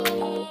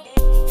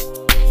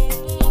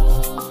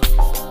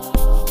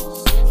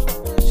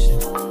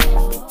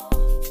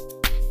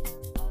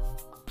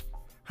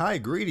Hi,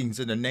 greetings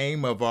in the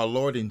name of our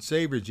Lord and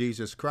Savior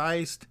Jesus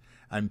Christ.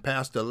 I'm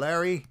Pastor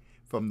Larry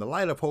from the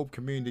Light of Hope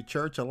Community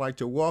Church. I'd like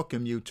to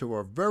welcome you to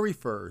our very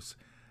first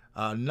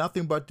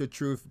Nothing But the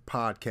Truth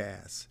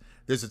podcast.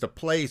 This is a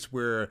place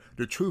where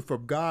the truth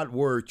of God's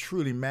Word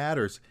truly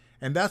matters,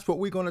 and that's what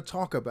we're going to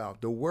talk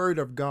about, the Word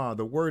of God,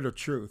 the Word of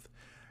truth.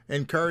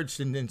 Encouraged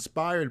and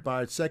inspired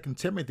by 2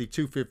 Timothy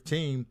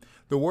 2:15,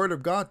 the Word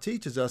of God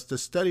teaches us to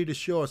study to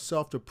show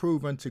ourselves to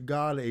prove unto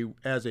God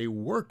as a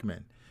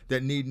workman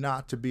that need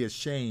not to be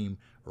ashamed,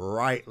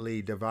 rightly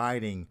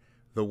dividing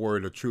the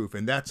word of truth.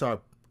 And that's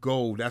our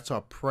goal, that's our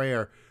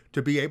prayer,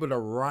 to be able to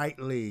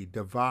rightly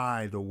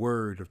divide the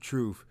word of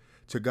truth.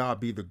 To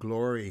God be the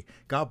glory.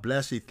 God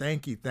bless you.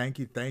 Thank you, thank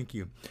you, thank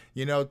you.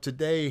 You know,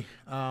 today,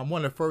 I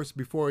want to first,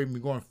 before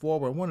even going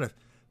forward, I want to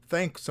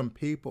thank some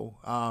people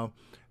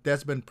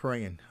that's been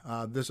praying.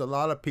 There's a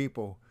lot of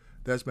people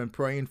that's been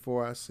praying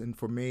for us and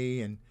for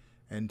me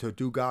and to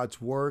do God's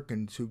work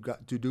and to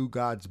do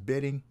God's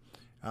bidding.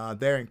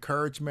 Their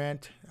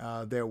encouragement,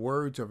 their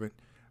words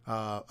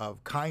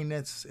of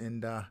kindness,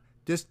 and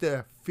just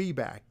their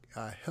feedback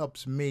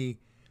helps me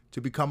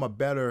to become a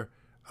better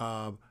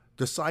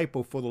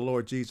disciple for the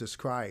Lord Jesus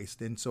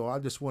Christ. And so I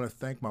just want to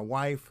thank my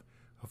wife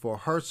for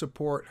her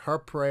support, her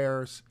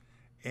prayers,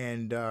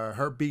 and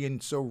her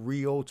being so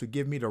real to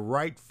give me the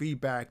right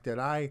feedback that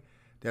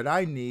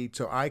I need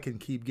so I can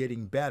keep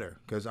getting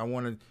better, because I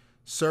want to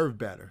serve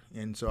better.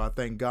 And so I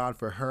thank God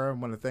for her. I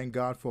want to thank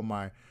God for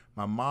my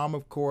mom,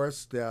 of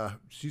course.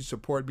 She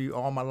supported me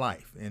all my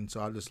life, and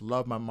so I just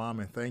love my mom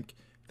and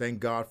thank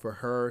God for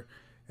her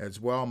as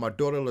well. My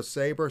daughter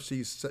LeSabre,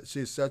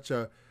 she's such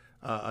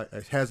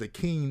has a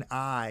keen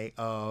eye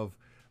of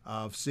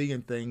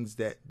seeing things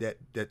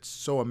that's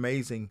so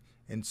amazing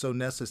and so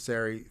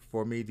necessary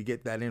for me to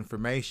get that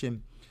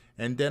information.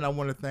 And then I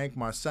want to thank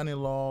my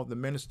son-in-law, the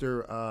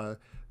minister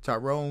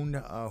Tyrone,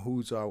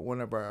 who's one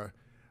of our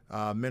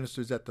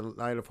ministers at the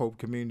Light of Hope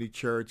Community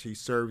Church. He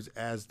serves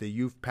as the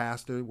youth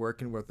pastor,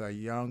 working with a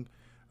young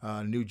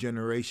new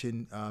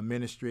generation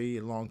ministry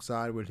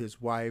alongside with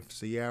his wife,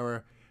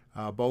 Sierra.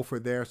 Both for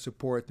their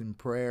support and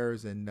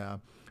prayers, and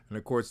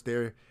of course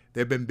they've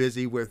been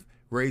busy with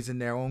raising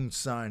their own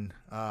son,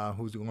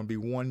 who's going to be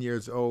 1 year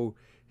old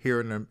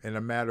here in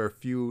a matter of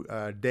few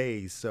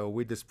days. So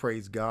we just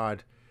praise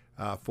God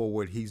for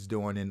what He's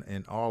doing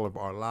in all of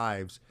our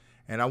lives.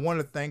 And I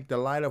want to thank the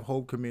Light of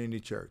Hope Community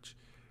Church.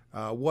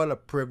 What a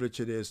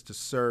privilege it is to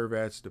serve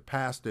as the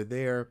pastor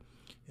there.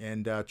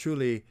 And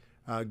truly,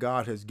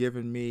 God has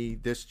given me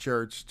this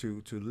church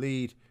to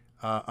lead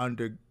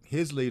under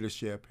His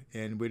leadership.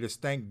 And we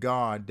just thank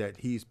God that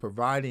He's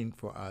providing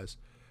for us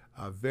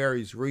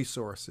various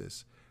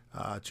resources.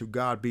 To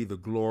God be the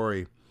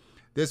glory.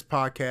 This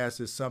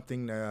podcast is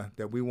something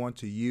that we want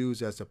to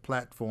use as a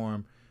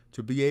platform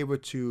to be able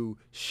to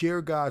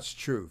share God's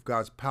truth,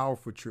 God's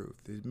powerful truth.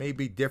 It may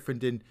be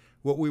different than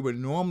what we would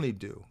normally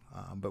do,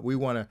 but we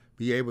want to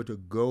be able to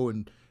go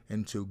and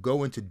to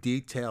go into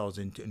details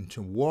and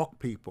to walk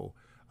people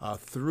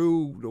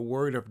through the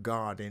Word of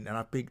God. And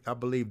I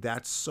believe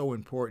that's so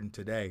important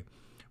today.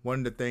 One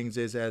of the things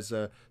is,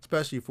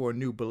 especially for a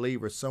new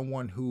believer,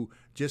 someone who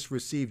just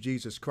received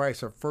Jesus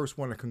Christ, I first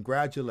want to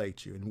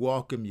congratulate you and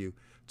welcome you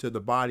to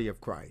the body of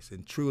Christ.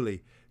 And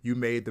truly, you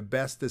made the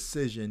best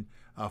decision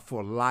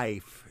for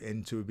life,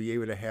 and to be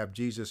able to have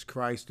Jesus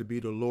Christ to be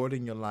the Lord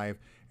in your life.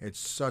 It's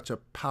such a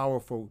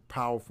powerful,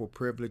 powerful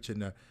privilege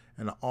and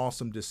an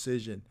awesome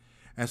decision.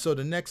 And so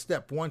the next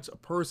step, once a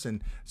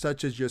person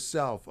such as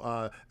yourself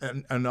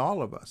and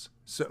all of us,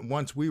 so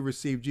once we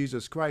receive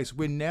Jesus Christ,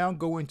 we now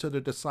go into the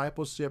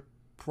discipleship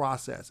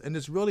process. And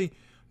there's really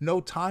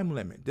no time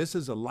limit. This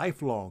is a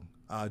lifelong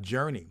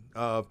journey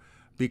of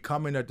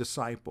becoming a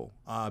disciple,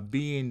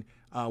 being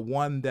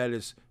one that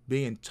is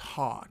being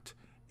taught,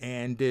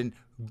 and then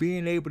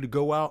being able to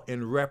go out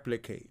and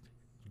replicate,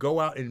 go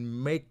out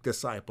and make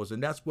disciples.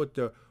 And that's what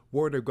the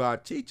Word of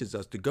God teaches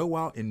us, to go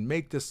out and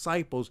make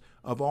disciples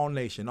of all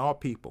nations, all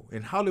people.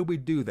 And how do we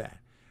do that?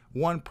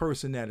 One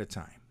person at a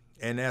time.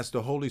 And as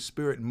the Holy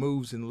Spirit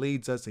moves and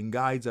leads us and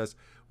guides us,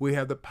 we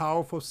have the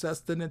powerful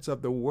sustenance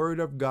of the Word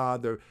of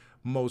God, the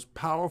most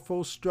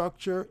powerful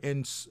structure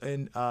and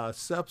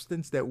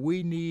substance that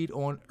we need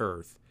on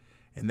earth.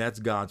 And that's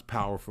God's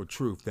powerful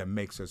truth that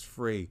makes us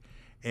free.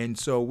 And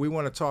so we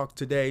want to talk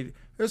today,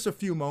 there's a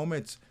few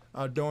moments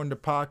during the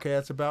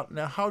podcast about,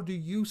 now, how do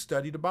you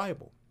study the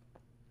Bible?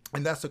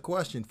 And that's a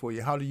question for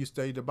you. How do you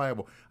study the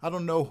Bible? I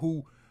don't know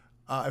who,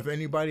 if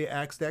anybody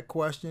asked that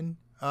question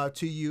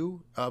to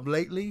you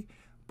lately,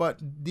 but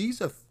these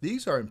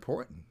are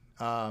important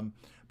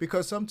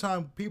because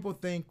sometimes people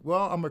think,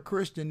 well, I'm a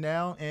Christian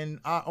now, and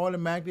I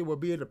automatically will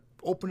be able to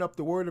open up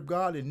the Word of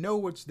God and know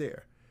what's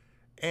there.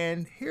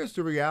 And here's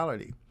the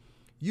reality.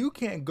 You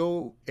can't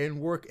go and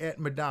work at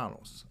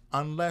McDonald's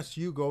unless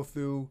you go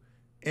through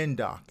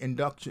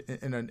induction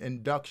in an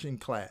induction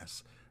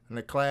class, in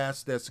a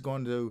class that's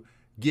going to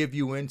give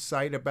you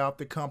insight about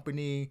the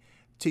company,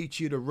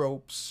 teach you the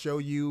ropes, show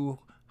you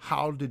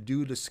how to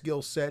do the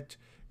skill set.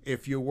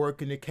 If you're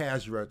working the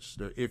cash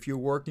register, if you're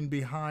working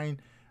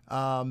behind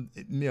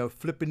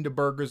flipping the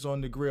burgers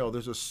on the grill.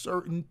 There's a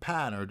certain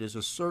pattern. There's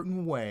a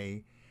certain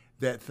way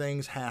that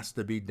things has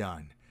to be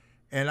done.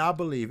 And I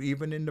believe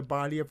even in the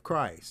body of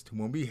Christ,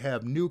 when we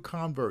have new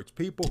converts,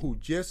 people who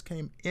just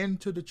came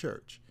into the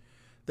church,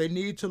 they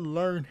need to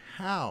learn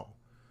how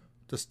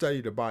to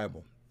study the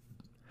Bible,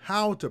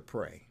 how to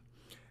pray.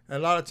 And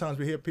a lot of times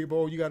we hear people,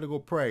 oh, you got to go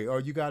pray, or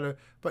you got to,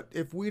 but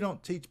if we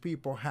don't teach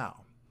people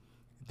how,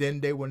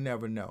 then they will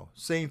never know.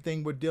 Same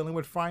thing with dealing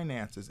with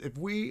finances. If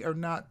we are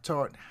not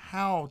taught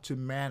how to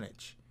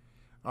manage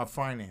our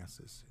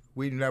finances,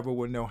 we never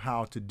will know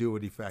how to do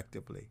it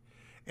effectively.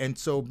 And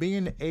so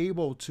being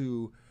able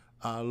to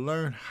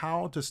learn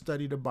how to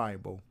study the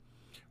Bible,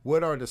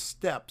 what are the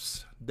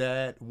steps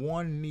that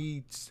one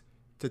needs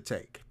to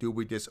take? Do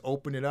we just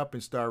open it up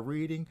and start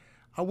reading?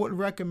 I wouldn't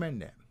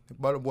recommend that.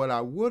 But what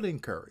I would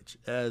encourage,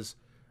 as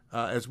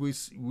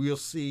we'll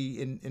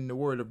see in the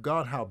Word of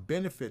God, how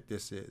benefit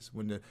this is,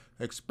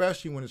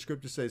 especially when the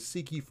Scripture says,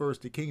 seek ye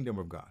first the kingdom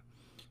of God.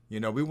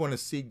 We want to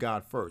seek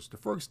God first. The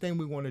first thing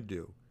we want to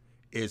do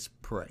is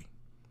pray.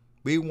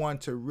 We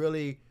want to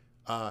really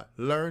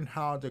learn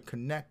how to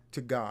connect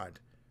to God,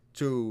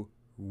 to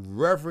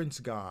reverence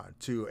God,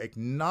 to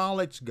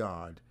acknowledge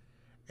God.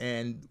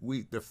 And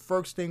the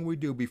first thing we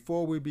do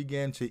before we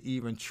begin to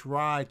even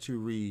try to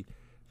read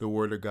the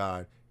Word of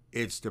God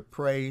is to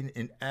pray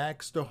and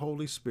ask the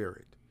Holy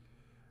Spirit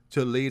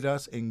to lead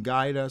us and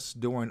guide us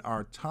during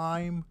our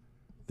time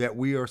that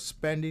we are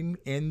spending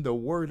in the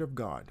Word of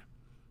God.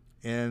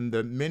 And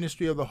the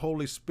ministry of the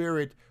Holy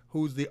Spirit,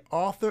 who's the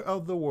author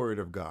of the Word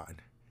of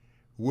God,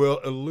 will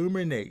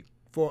illuminate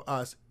for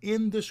us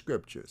in the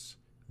Scriptures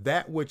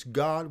that which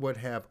God would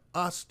have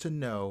us to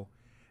know,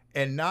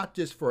 and not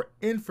just for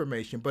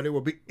information, but it will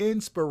be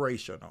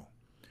inspirational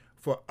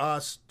for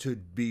us to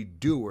be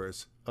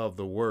doers of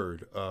the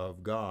Word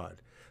of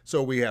God.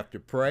 So we have to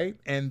pray,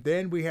 and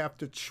then we have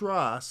to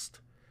trust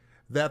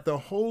that the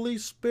Holy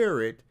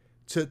Spirit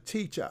to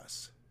teach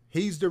us.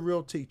 He's the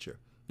real teacher.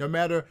 No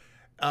matter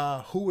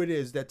who it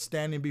is that's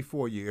standing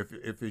before you,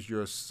 if it's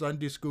your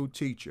Sunday school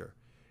teacher,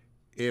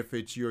 if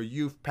it's your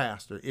youth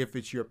pastor, if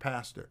it's your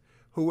pastor,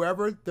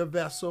 whoever the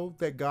vessel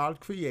that God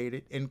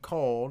created and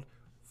called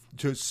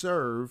to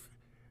serve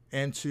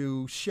and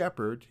to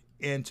shepherd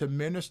and to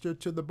minister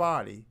to the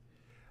body,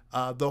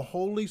 the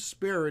Holy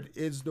Spirit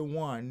is the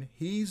one,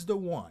 he's the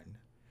one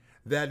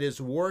that is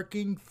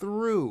working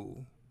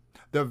through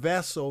the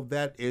vessel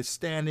that is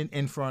standing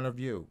in front of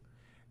you.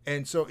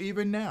 And so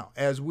even now,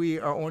 as we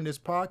are on this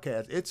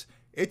podcast,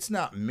 it's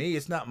not me,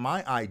 it's not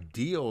my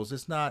ideals,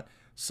 it's not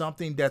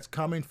something that's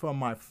coming from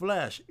my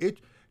flesh.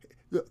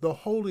 The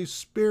Holy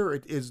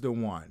Spirit is the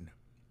one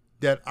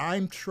that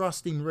I'm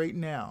trusting right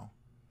now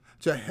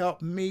to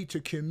help me to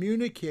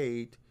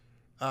communicate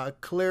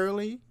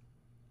clearly,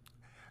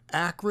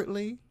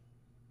 accurately,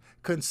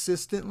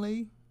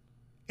 consistently,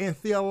 and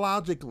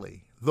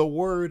theologically the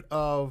Word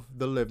of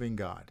the living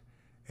God.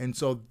 And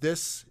so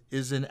this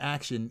is in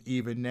action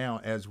even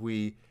now as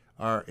we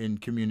are in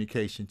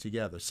communication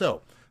together.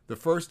 So the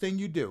first thing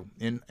you do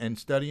in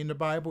studying the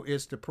Bible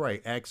is to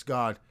pray. Ask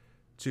God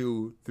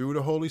through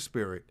the Holy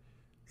Spirit,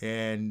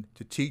 and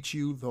to teach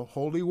you the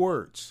holy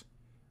words,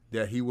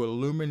 that he will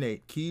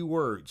illuminate key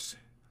words,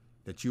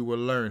 that you will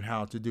learn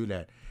how to do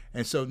that.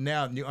 And so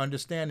now you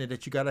understand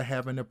that you got to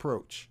have an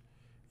approach.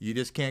 You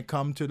just can't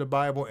come to the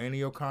Bible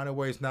any old kind of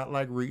way. It's not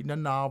like reading a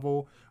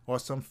novel or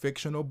some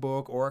fictional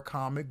book or a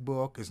comic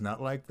book. It's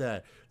not like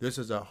that. This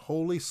is a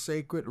holy,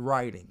 sacred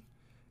writing.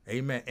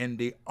 Amen. And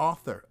the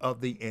author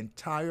of the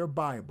entire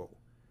Bible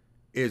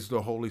is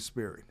the Holy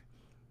Spirit,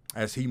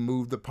 as he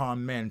moved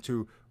upon men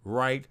to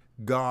write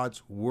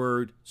God's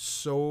word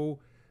so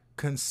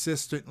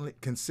consistently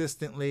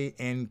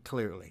and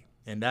clearly.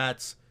 And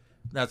that's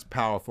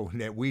powerful,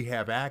 that we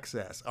have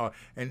access.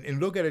 And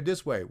look at it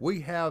this way.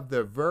 We have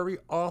the very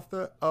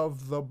author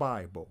of the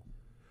Bible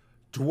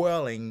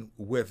dwelling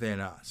within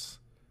us.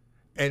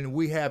 And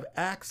we have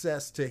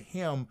access to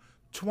him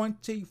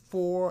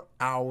 24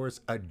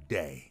 hours a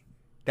day.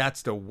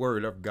 That's the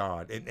Word of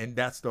God. And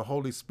that's the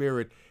Holy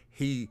Spirit.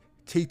 He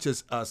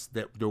teaches us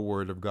the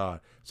Word of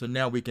God. So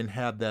now we can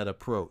have that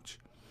approach.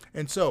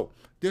 And so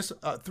this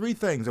three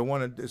things I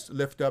want to just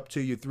lift up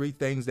to you, three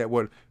things that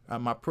would,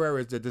 my prayer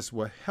is that this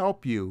will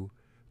help you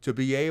to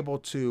be able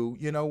to,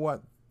 you know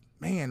what,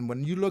 man,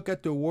 when you look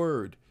at the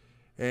Word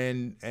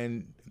and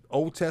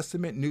Old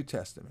Testament, New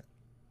Testament,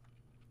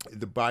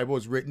 the Bible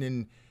is written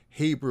in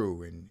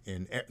Hebrew and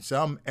in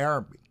some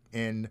Arabic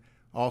and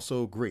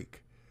also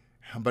Greek.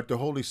 But the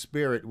Holy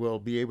Spirit will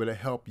be able to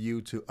help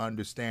you to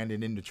understand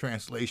it in the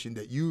translation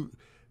that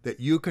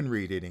you can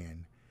read it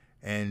in,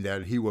 and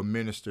that he will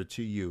minister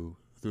to you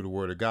through the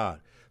Word of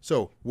God.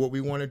 So what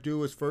we want to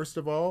do is, first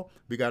of all,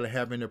 we got to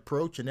have an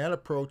approach, and that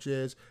approach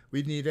is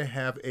we need to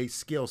have a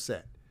skill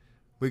set.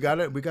 We got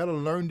to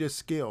learn this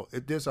skill.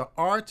 There's an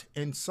art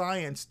and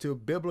science to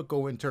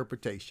biblical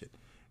interpretation.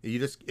 You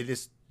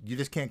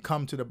just can't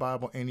come to the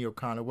Bible any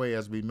kind of way,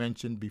 as we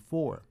mentioned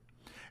before.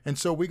 And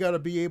so we got to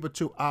be able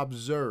to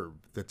observe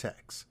the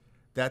text.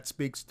 That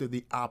speaks to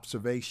the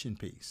observation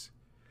piece.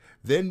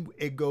 Then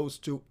it goes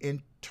to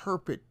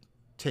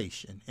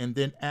interpretation and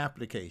then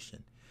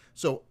application.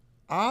 So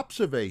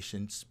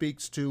observation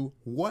speaks to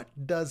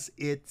what does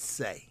it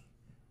say?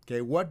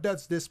 Okay, what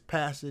does this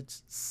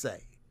passage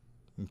say?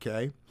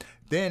 Okay,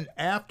 then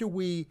after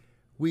we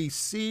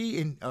see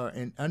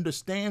and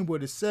understand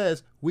what it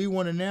says, we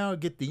want to now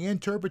get the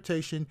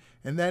interpretation,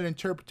 and that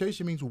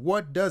interpretation means,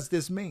 what does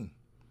this mean?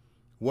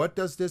 What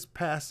does this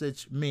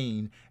passage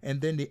mean?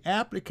 And then the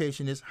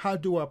application is, how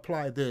do I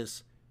apply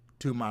this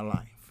to my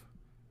life?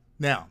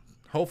 Now,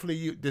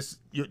 hopefully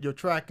you're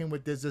tracking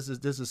with this.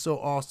 This is so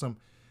awesome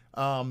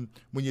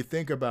when you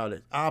think about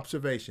it.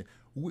 Observation.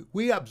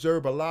 We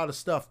observe a lot of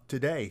stuff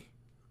today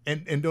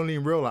and don't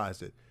even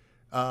realize it.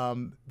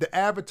 The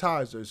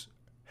advertisers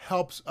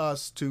helps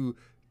us to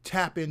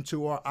tap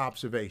into our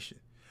observation.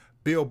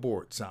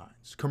 Billboard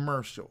signs,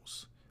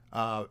 commercials,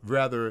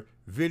 rather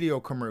video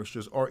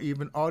commercials, or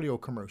even audio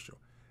commercial.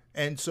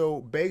 And so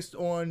based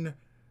on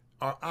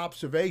our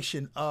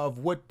observation of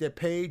what the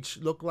page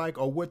looked like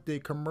or what the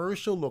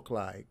commercial looked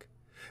like,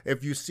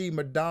 if you see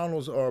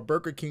McDonald's or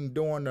Burger King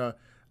doing a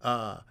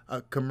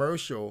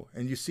commercial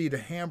and you see the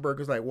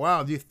hamburgers, like,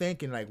 wow, you're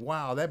thinking like,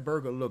 wow, that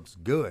burger looks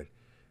good.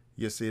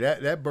 You see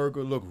that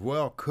burger looks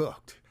well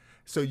cooked.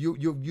 So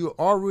you're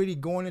already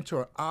going into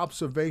an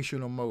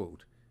observational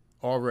mode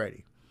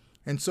already.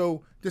 And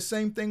so the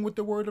same thing with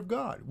the Word of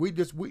God.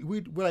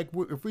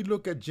 If we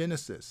look at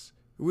Genesis,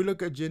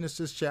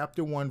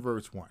 chapter 1,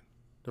 verse 1,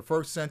 the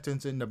first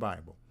sentence in the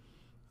Bible.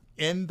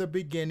 In the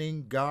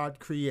beginning, God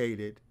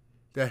created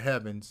the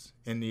heavens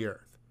and the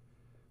earth.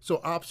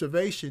 So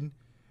observation,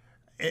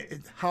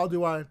 how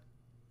do I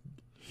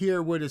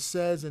hear what it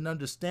says and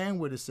understand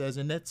what it says?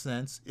 In that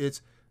sense,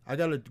 I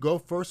got to go,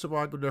 first of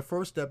all, the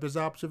first step is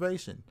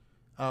observation.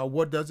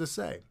 What does it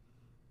say?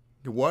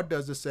 What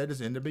does it say is,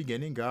 in the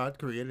beginning, God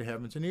created the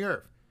heavens and the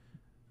earth.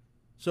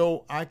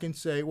 So I can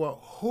say,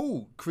 well,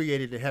 who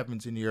created the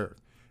heavens and the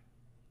earth?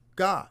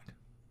 God.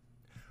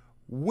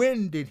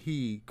 When did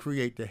he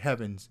create the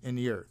heavens and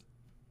the earth?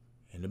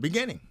 In the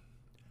beginning.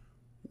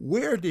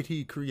 Where did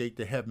he create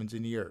the heavens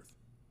and the earth?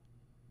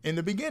 In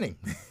the beginning.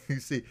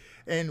 You see,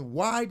 and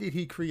why did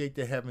he create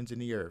the heavens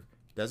and the earth?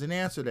 Doesn't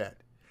answer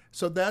that.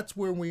 So that's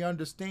where we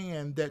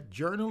understand that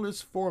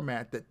journalist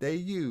format that they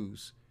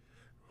use,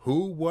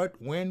 who,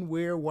 what, when,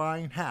 where, why,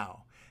 and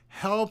how,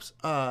 helps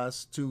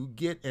us to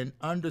get an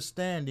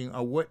understanding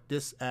of what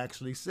this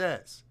actually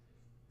says.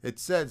 It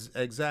says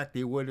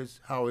exactly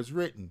how it's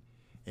written.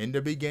 In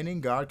the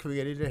beginning, God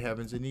created the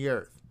heavens and the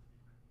earth.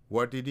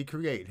 What did he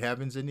create?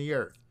 Heavens and the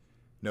earth.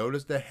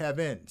 Notice the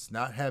heavens,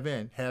 not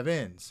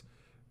heavens.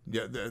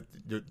 The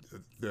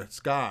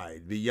sky,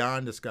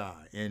 beyond the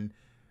sky, and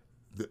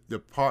the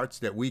parts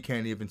that we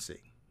can't even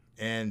see.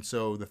 And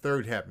so the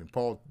third heaven,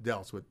 Paul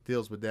deals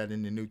with that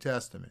in the New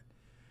Testament.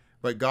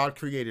 But God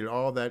created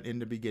all that in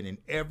the beginning.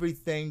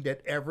 Everything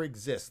that ever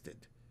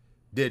existed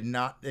did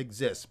not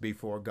exist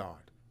before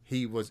God.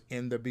 He was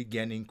in the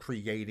beginning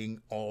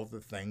creating all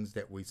the things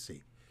that we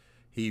see.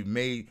 He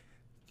made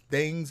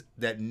things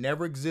that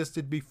never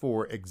existed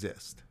before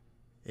exist.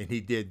 And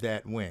he did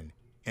that when?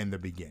 In the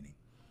beginning.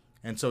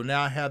 And so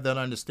now I have that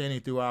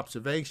understanding through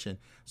observation.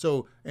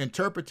 So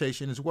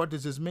interpretation is, what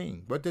does this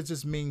mean? What does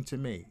this mean to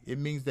me? It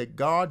means that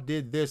God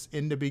did this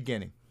in the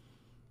beginning.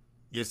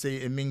 You see,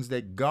 it means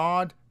that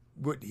God,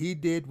 what he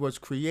did was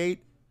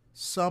create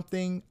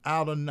something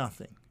out of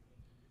nothing.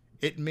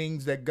 It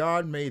means that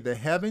God made the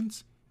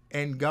heavens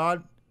and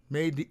God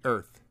made the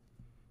earth.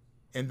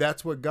 And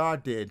that's what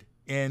God did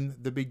in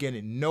the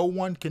beginning. No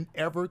one can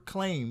ever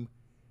claim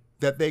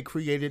that they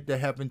created the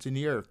heavens and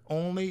the earth.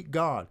 Only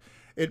God.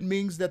 It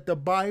means that the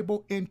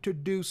Bible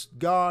introduced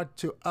God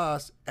to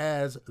us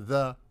as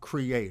the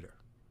creator,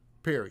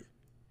 period.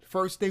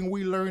 First thing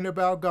we learn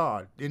about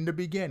God in the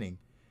beginning,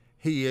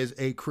 he is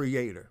a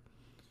creator.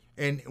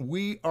 And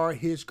we are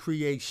his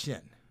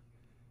creation,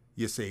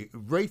 you see,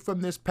 right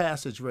from this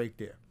passage right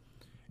there.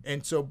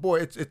 And so,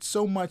 boy, it's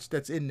so much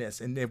that's in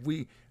this. And if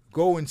we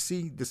go and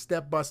see the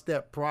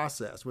step-by-step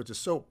process, which is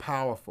so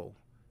powerful,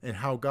 and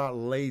how God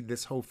laid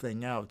this whole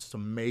thing out, it's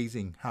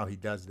amazing how he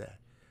does that.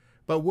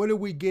 But what are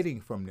we getting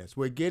from this?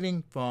 We're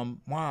getting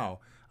from, wow,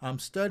 I'm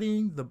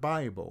studying the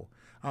Bible.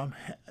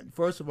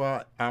 First of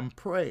all, I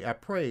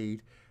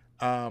prayed.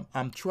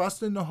 I'm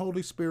trusting the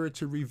Holy Spirit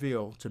to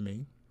reveal to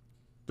me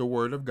the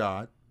Word of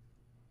God.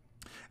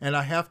 And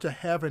I have to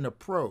have an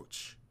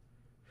approach.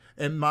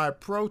 And my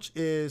approach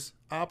is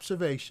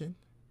observation,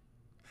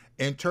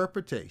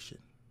 interpretation.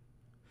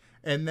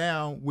 And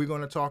now we're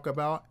going to talk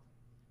about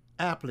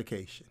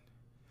application.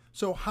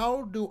 So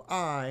how do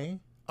I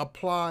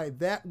apply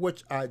that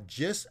which I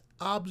just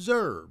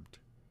observed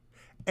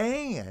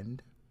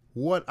and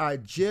what I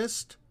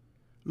just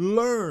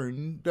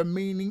learned the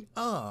meaning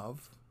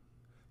of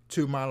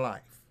to my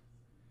life?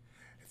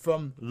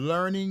 From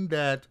learning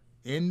that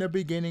in the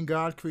beginning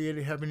God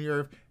created heaven and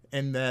earth,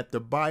 and that the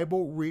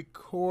Bible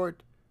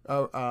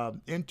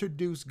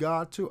introduced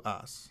God to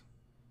us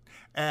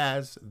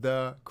as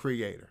the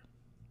creator.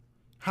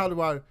 How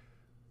do I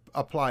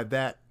apply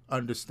that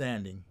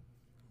understanding,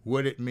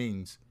 what it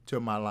means to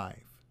my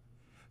life.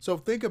 So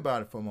think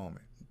about it for a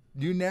moment.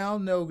 You now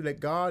know that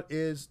God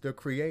is the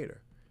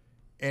creator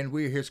and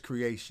we're his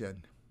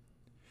creation.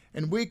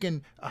 And we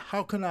can,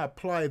 how can I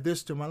apply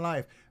this to my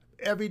life?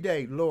 Every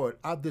day, Lord,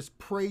 I just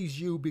praise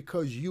you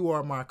because you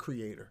are my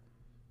creator.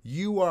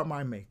 You are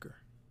my maker.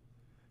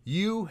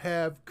 You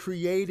have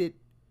created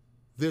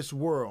this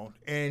world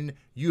and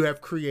you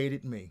have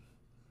created me.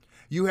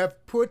 You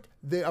have put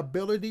the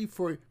ability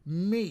for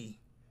me,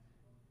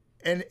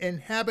 an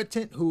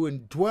inhabitant who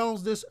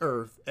indwells this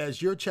earth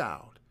as your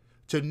child,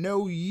 to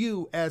know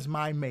you as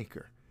my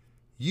maker.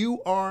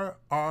 You are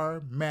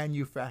our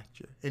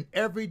manufacturer. And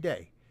every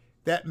day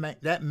that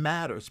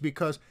matters,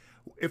 because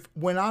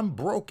when I'm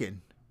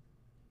broken,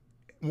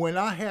 when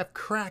I have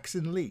cracks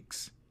and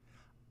leaks,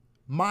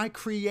 my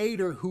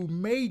creator who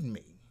made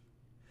me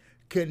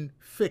can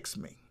fix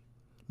me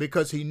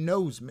because he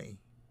knows me,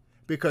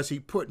 because he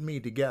put me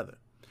together.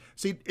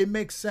 See, it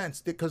makes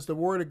sense because the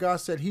word of God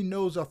said he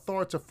knows our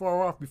thoughts are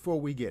far off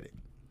before we get it.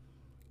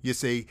 You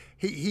see,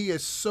 he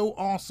is so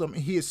awesome.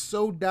 He is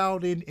so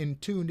dialed in and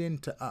tuned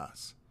into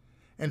us.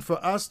 And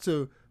for us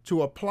to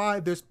apply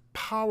this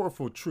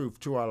powerful truth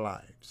to our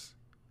lives,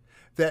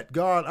 that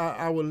God,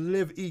 I will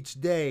live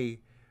each day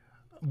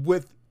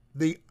with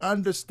the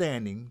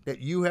understanding that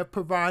you have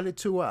provided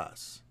to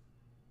us,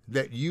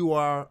 that you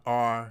are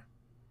our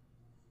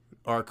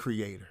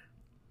creator,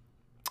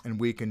 and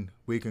we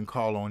can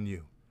call on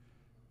you.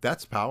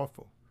 That's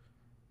powerful.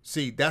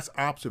 See, that's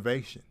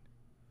observation,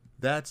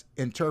 that's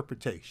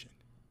interpretation,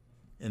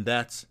 and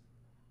that's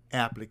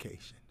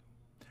application.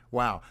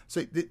 Wow.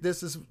 So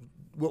this is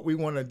what we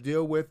want to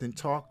deal with and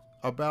talk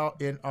about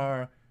during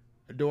our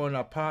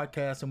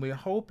podcast, and we're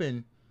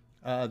hoping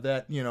that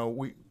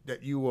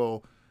that you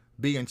will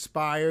be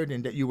inspired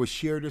and that you will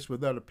share this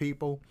with other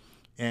people,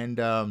 and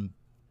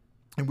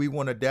we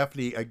want to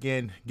definitely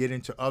again get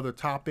into other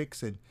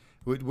topics, and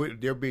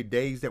there'll be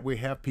days that we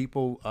have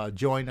people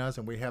join us,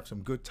 and we have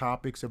some good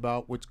topics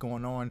about what's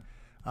going on.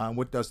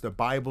 What does the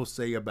Bible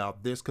say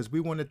about this? Because we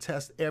want to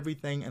test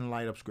everything in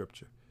light of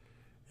Scripture,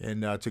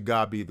 and to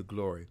God be the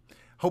glory.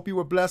 Hope you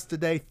were blessed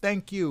today.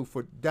 Thank you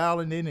for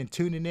dialing in and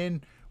tuning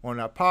in on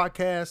our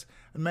podcast.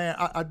 Man,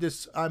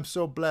 I'm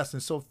so blessed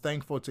and so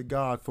thankful to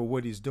God for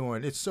what he's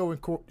doing. It's so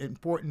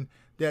important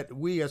that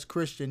we as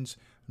Christians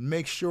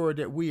make sure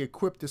that we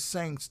equip the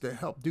saints to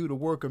help do the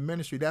work of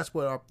ministry. That's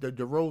what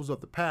the roles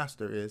of the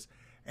pastor is,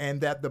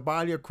 and that the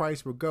body of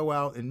Christ will go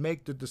out and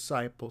make the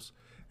disciples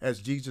as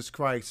Jesus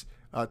Christ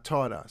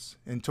taught us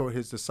and taught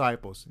his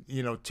disciples.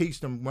 Teach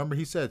them. Remember,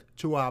 he said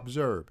to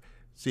observe.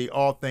 See,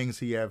 all things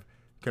he have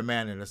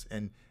commanded us,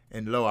 and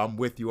lo, I'm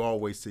with you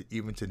always,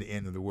 even to the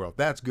end of the world.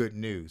 That's good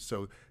news.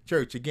 So,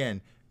 church,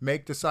 again,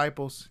 make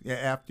disciples.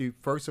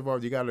 First of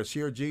all, you got to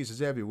share Jesus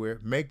everywhere.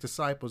 Make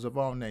disciples of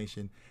all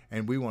nations,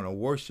 and we want to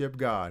worship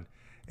God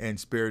in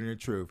spirit and in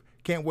truth.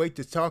 Can't wait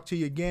to talk to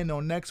you again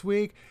on next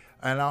week,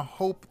 and I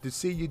hope to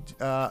see you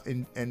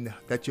and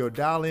that you'll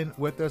dial in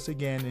with us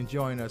again and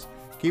join us.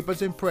 Keep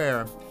us in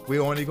prayer.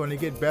 We're only going to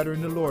get better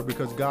in the Lord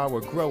because God will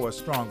grow us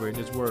stronger in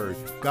his word.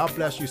 God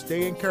bless you.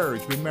 Stay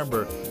encouraged.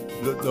 Remember,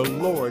 the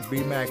Lord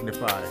be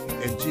magnified.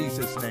 In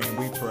Jesus' name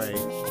we pray.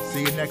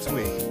 See you next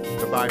week.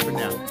 Goodbye for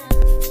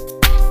now.